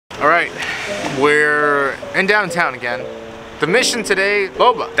All right, we're in downtown again. The mission today,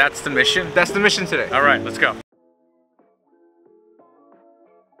 Boba. That's the mission? That's the mission today. All right, let's go.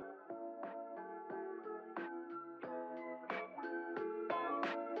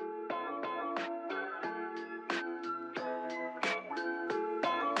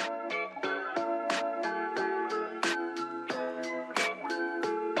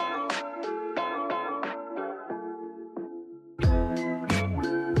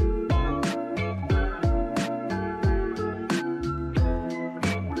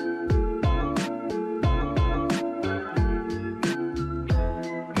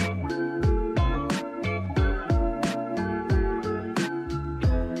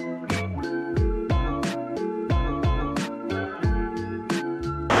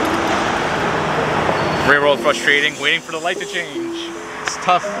 Railroad frustrating, waiting for the light to change. It's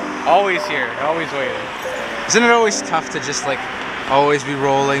tough. Always here, always waiting. Isn't it always tough to just like always be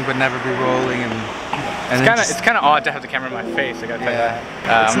rolling but never be rolling and it's kind of odd to have the camera in my face, I gotta tell you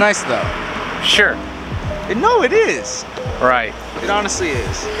that. It's nice though. Sure. No, it is. Right. It honestly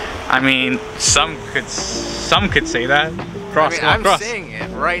is. I mean, some could say that. I'm saying it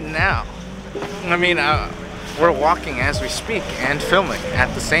right now. I mean, we're walking as we speak and filming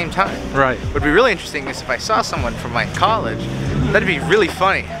at the same time. Right. What'd be really interesting is if I saw someone from my college, that'd be really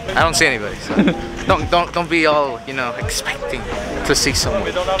funny. I don't see anybody, so don't be all, you know, expecting to see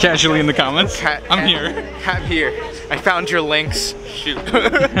someone. Casually in the comments. I'm here. I'm here. I found your links. Shoot.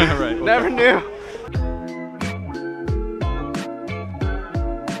 Right. Never knew.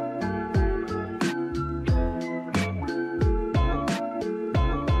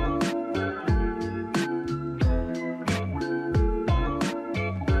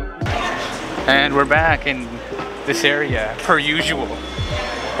 And we're back in this area, per usual.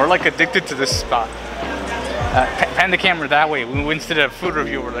 We're like addicted to this spot. Pan the camera that way. We went to the food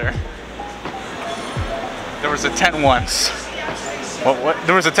review over there. There was a tent once. What?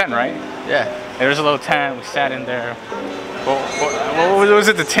 There was a tent, right? Yeah. There was a little tent. We sat in there. What was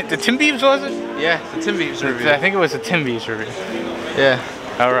it? The Tim Beebs, was it? Yeah, the Tim Beebs review. I think it was the Tim Beebs review. Yeah.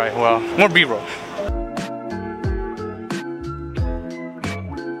 All right. Well, more B-roll.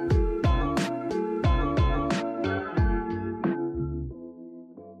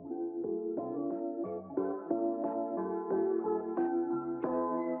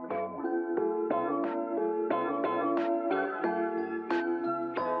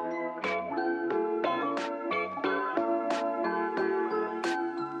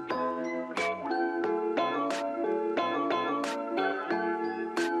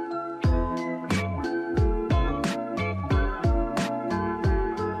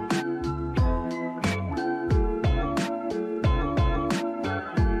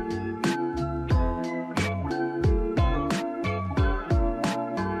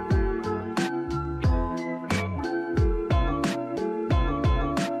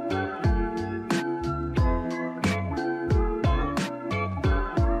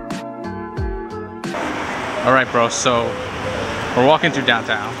 All right, bro, so we're walking through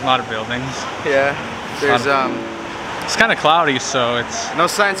downtown, a lot of buildings. Yeah, there's it's kind of cloudy, so it's no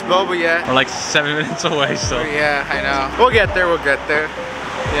signs of Boba yet. We're like 7 minutes away, so yeah, I know. We'll get there.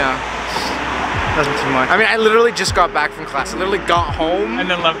 Yeah, nothing too much. I mean, I literally just got back from class. I literally got home and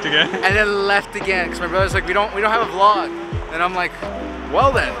then left again. And then left again because my brother's like, we don't have a vlog, and I'm like,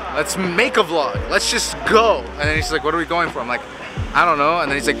 well then, let's make a vlog. Let's just go. And then he's like, what are we going for? I'm like, I don't know. And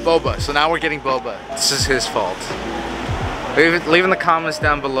then he's like, Boba. So now we're getting Boba. This is his fault. Leave in the comments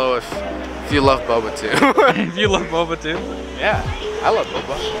down below if you love Boba too. If you love Boba too? Yeah, I love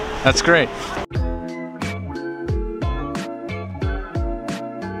Boba. That's great.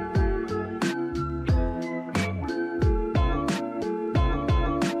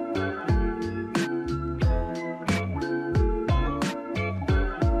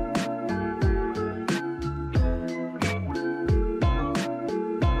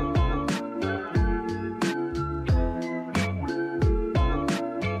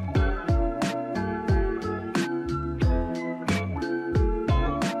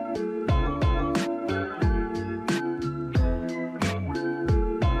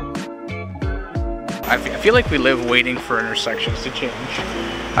 I feel like we live waiting for intersections to change.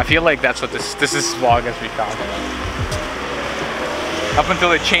 I feel like that's what this is vlog as we found it. Up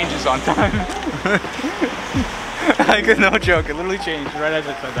until it changes on time. Like, no joke, it literally changed right as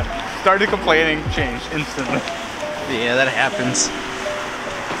I said that. Started complaining, changed instantly. Yeah, that happens.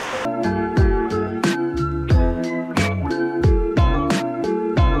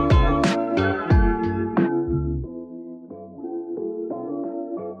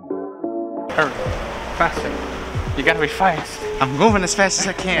 Faster. You gotta be fast. I'm moving as fast as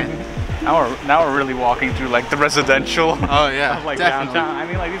I can. Now we're really walking through like the residential. Oh yeah, of, like definitely. downtown. I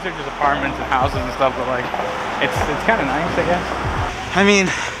mean, like these are just apartments and houses and stuff, but like it's kind of nice, I guess. I mean,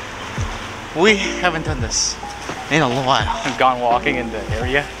 we haven't done this in a while. I've gone walking in the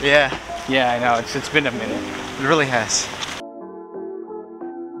area. Yeah, Yeah, I know. It's been a minute. it really has.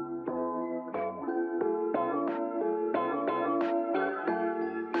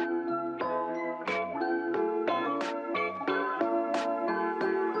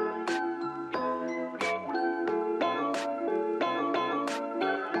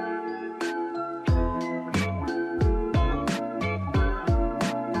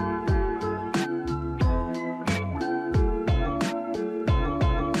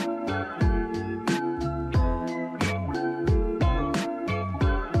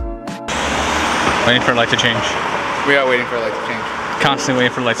 Waiting for a light to change. We are waiting for a light to change. Constantly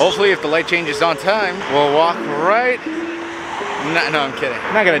waiting for lights. Hopefully, if the light changes on time, we'll walk right. No, I'm kidding.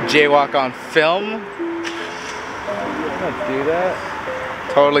 I'm not gonna jaywalk on film. I'm not do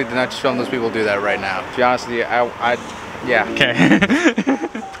that. Totally did not just film those people do that right now. To be honest with you, yeah. Okay.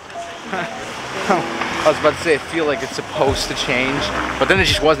 I was about to say I feel like it's supposed to change, but then it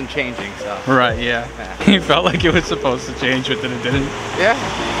just wasn't changing. So. Right. Yeah. You felt like it was supposed to change, but then it didn't. Yeah.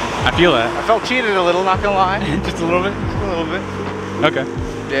 I feel that. I felt cheated a little, not gonna lie. Just a little bit. Just a little bit.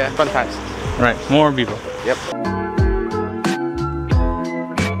 Okay. Yeah, fun times. Right. More people. Yep.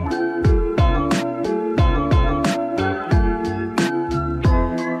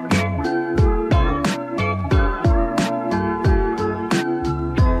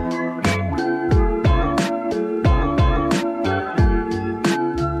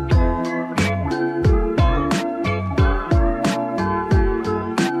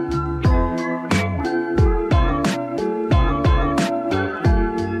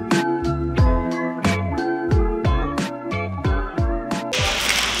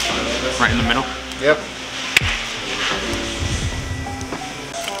 Right in the middle. Yep.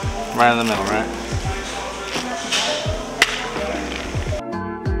 Right in the middle, right?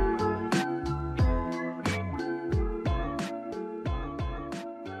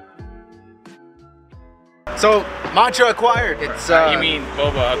 So, matcha acquired. It's You mean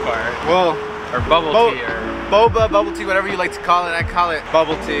Boba acquired? well, Or bubble tea? Or boba, bubble tea, whatever you like to call it. I call it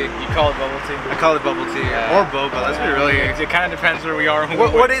bubble tea. you call it bubble tea? I call it bubble tea or boba. Let's be really. It kind of depends where we are. And who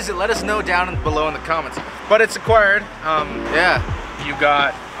What, we're what is it? Let us know down below in the comments. But it's acquired. Yeah. with. You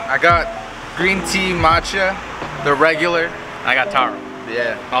got. I got green tea matcha, the regular. I got taro.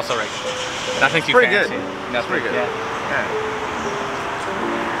 Yeah. Also regular. Nothing too Pretty fancy. good. That's pretty good. Yeah.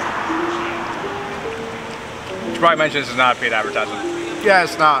 You should probably mention this is not a paid advertisement. Yeah,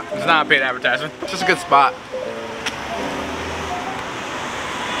 it's not. It's not a paid advertisement. It's just a good spot.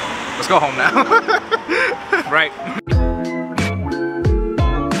 Let's go home now. Right.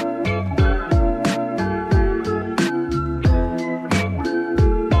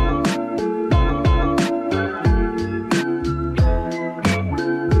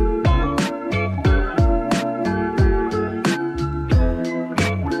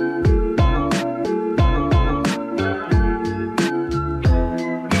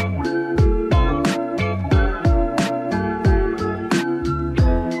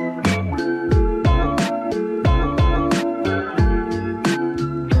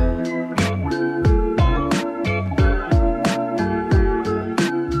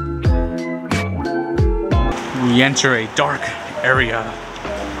 We enter a dark area.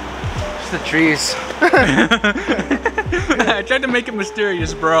 Just the trees. I tried to make it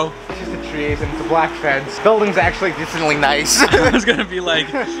mysterious, bro. It's just the trees and it's a black fence. Building's actually decently nice. I was gonna be like,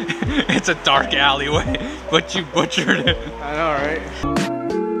 it's a dark alleyway, but you butchered it. I know, right?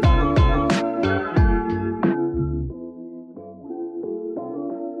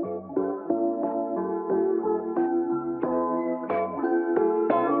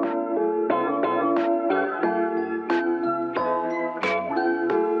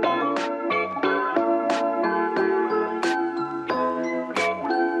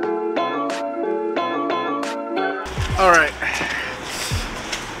 Alright.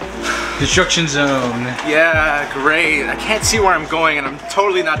 Destruction zone. Yeah, great. I can't see where I'm going and I'm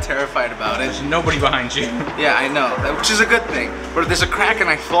totally not terrified about it. There's nobody behind you. Yeah, I know, which is a good thing. But if there's a crack and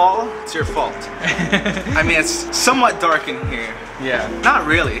I fall, it's your fault. I mean, it's somewhat dark in here. Yeah. Not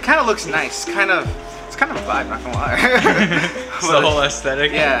really. It kind of looks nice. It's kind of a vibe, not gonna lie. It's the whole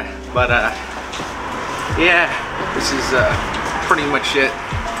aesthetic. Yeah, but yeah, this is pretty much it.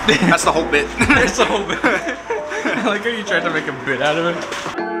 That's the whole bit. That's the whole bit. I like how you tried to make a bit out of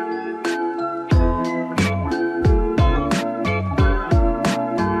it.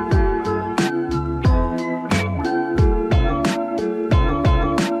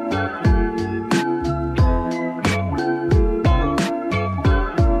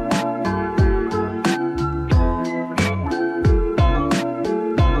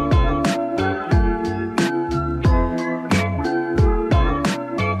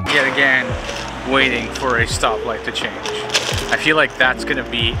 yet again waiting for a stoplight to change. I feel like that's gonna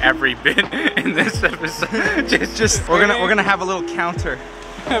be every bit in this episode. just we're gonna have a little counter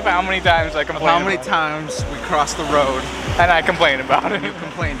of how many times I complain. how many times we crossed the road and I complain about it. you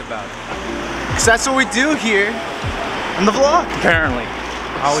complained about it. Cause that's what we do here in the vlog. Apparently,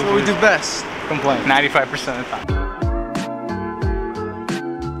 That's what we do best. complain 95% of the time.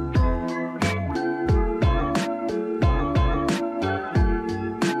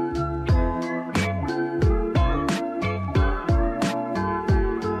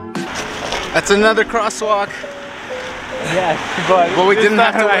 That's another crosswalk. Yeah, but we didn't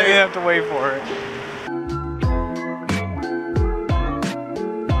have to I wait. didn't have to wait for it.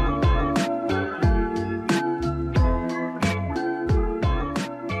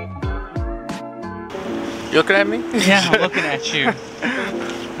 You looking at me? Yeah, I'm looking at you.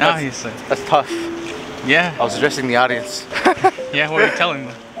 Obviously. That's tough. Yeah. I was addressing the audience. Yeah, what are you telling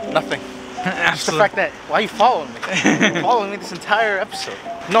them? Nothing. Just the Absolutely. fact that, why are you following me? You're following me this entire episode.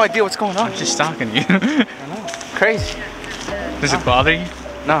 No idea what's going on. I'm just stalking you. I know. Crazy. Does it bother you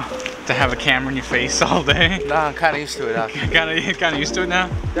No. to have a camera in your face all day? No, I'm kind of used to it. Actually. Kind of used to it now?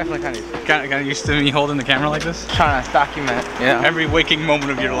 Definitely kind of used to it. Kind of used to me holding the camera like this? Trying to document. Yeah. Every waking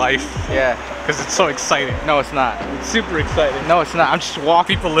moment of your life. Yeah. Because it's so exciting. No, it's not. It's super exciting. No, it's not. I'm just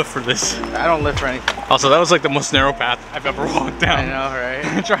walking. People live for this. I don't live for anything. Also, that was like the most narrow path I've ever walked down. I know,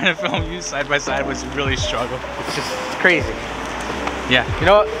 right? Trying to film you side by side was really a struggle. It's just crazy. Yeah. You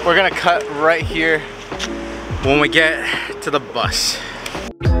know what? We're gonna cut right here when we get to the bus.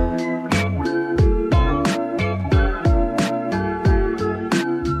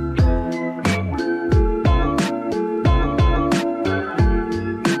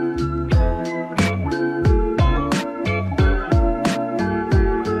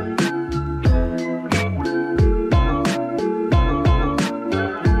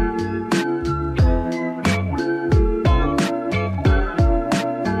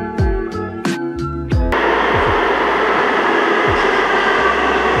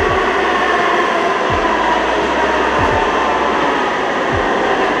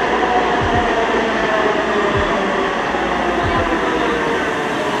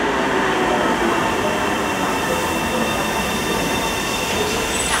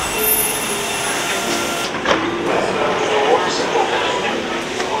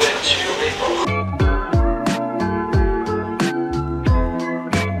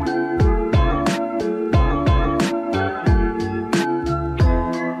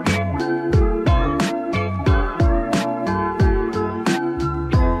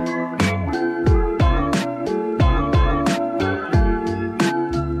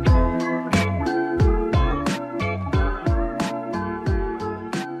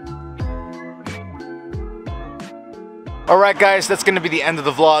 Alright guys, that's gonna be the end of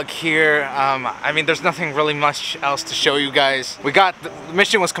the vlog here. I mean, there's nothing really much else to show you guys. The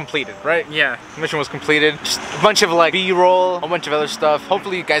mission was completed, right? Yeah. The mission was completed. Just a bunch of like B-roll, a bunch of other stuff.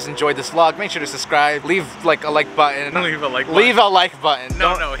 Hopefully you guys enjoyed this vlog. Make sure to subscribe, leave like a like button. Leave a like button. Leave a like button.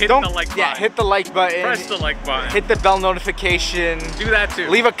 No, hit the like button. Yeah, hit the like button. Press the like button. Hit the bell notification. Do that too.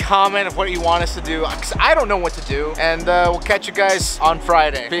 Leave a comment of what you want us to do, because I don't know what to do. And we'll catch you guys on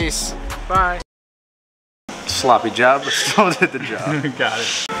Friday. Peace. Bye. Sloppy job, but still did the job. Got it.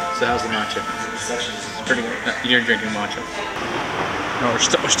 So how's the matcha? It's pretty good. You're drinking matcha. No,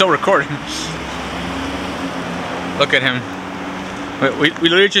 we're still recording. Look at him. We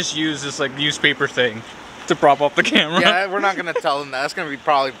literally just use this like newspaper thing to prop up the camera. Yeah, we're not gonna tell them that. That's gonna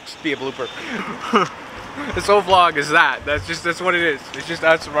probably just be a blooper. This whole vlog is that. That's what it is. It's just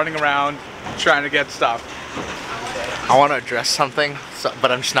us running around trying to get stuff. I want to address something,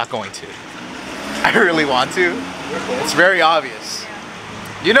 but I'm just not going to. I really want to. It's very obvious.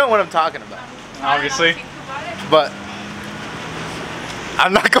 You know what I'm talking about. Obviously. But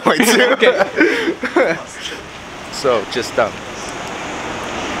I'm not going to. Okay. So just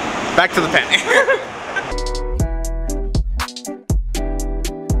back to the pen.